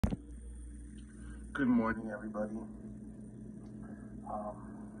Good morning, everybody.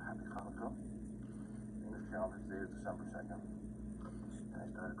 Happy Hanukkah. English calendar today is December 2nd. And I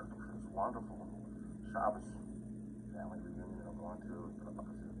started cooking for this wonderful Shabbos family reunion I'm going to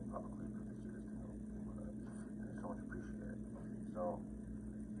publicly for this year's deal. And it's so much appreciated. So,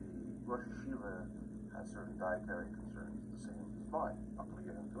 the Rosh Yeshiva has certain dietary concerns, the same as mine. I'll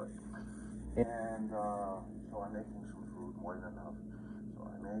get into it. And so I'm making some food, more than enough. So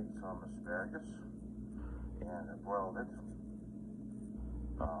I made some asparagus and I boiled it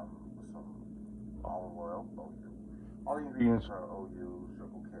with some olive oil, OU. All the ingredients are OU,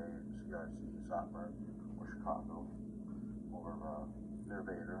 Circle K, CRC, Soccer, or Chicago, or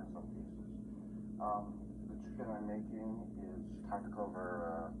Vader in some cases. The chicken I'm making is time to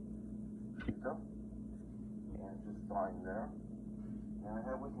cover shita, and it's just thawing there. And I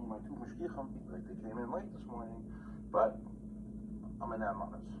have with me my two mashgichim, like they came in late this morning, but I'm an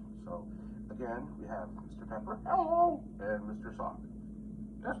amanas. So again, we have Mr. Pepper, hello, and Mr. Salt.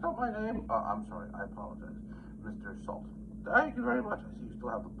 That's not my name. I'm sorry, I apologize. Mr. Salt. Thank you very much. I see you still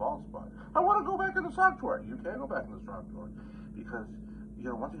have the bald spot. I want to go back in the sock drawer. You can't go back in the sock drawer because,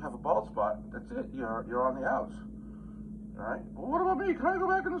 once you have a bald spot, that's it. You're on the outs. All right? Well, what about me? Can I go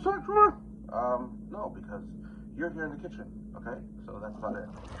back in the sock drawer? No, because you're here in the kitchen. Okay? So that's about it.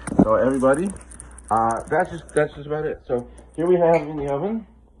 So everybody, that's just about it. So here we have in the oven.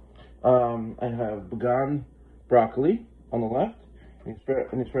 I have BGAN Broccoli on the left, and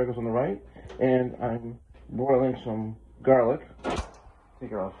the asparagus on the right, and I'm boiling some garlic.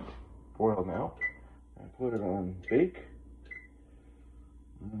 Take it off boil now, and put it on bake.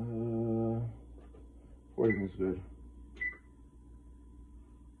 40 minutes good.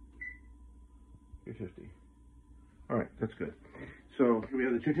 350. All right, that's good. So here we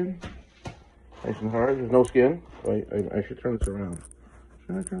have the chicken, nice and hard. There's no skin. I should turn this around.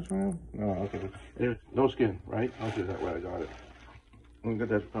 Should I turn this around? No, okay. There's no skin, right? Okay, that's where I got it. I'm gonna get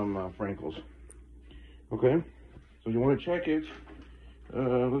that from Frankel's. Okay, so you want to check it.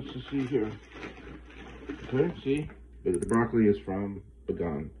 Let's just see here. Okay, see? The broccoli is from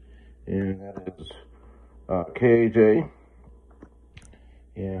BGAN, and that is KJ.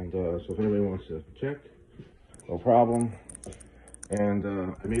 And so if anybody wants to check, no problem. And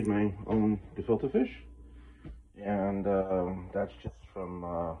I made my own gefilte fish, and that's just from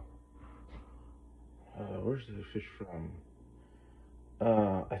where's the fish from?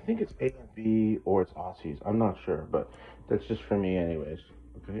 I think it's A and B or it's Aussies. I'm not sure, but that's just for me anyways.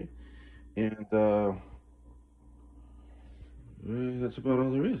 Okay, and that's about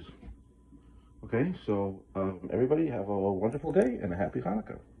all there is. Okay, so everybody have a wonderful day and a happy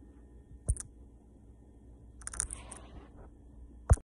Hanukkah.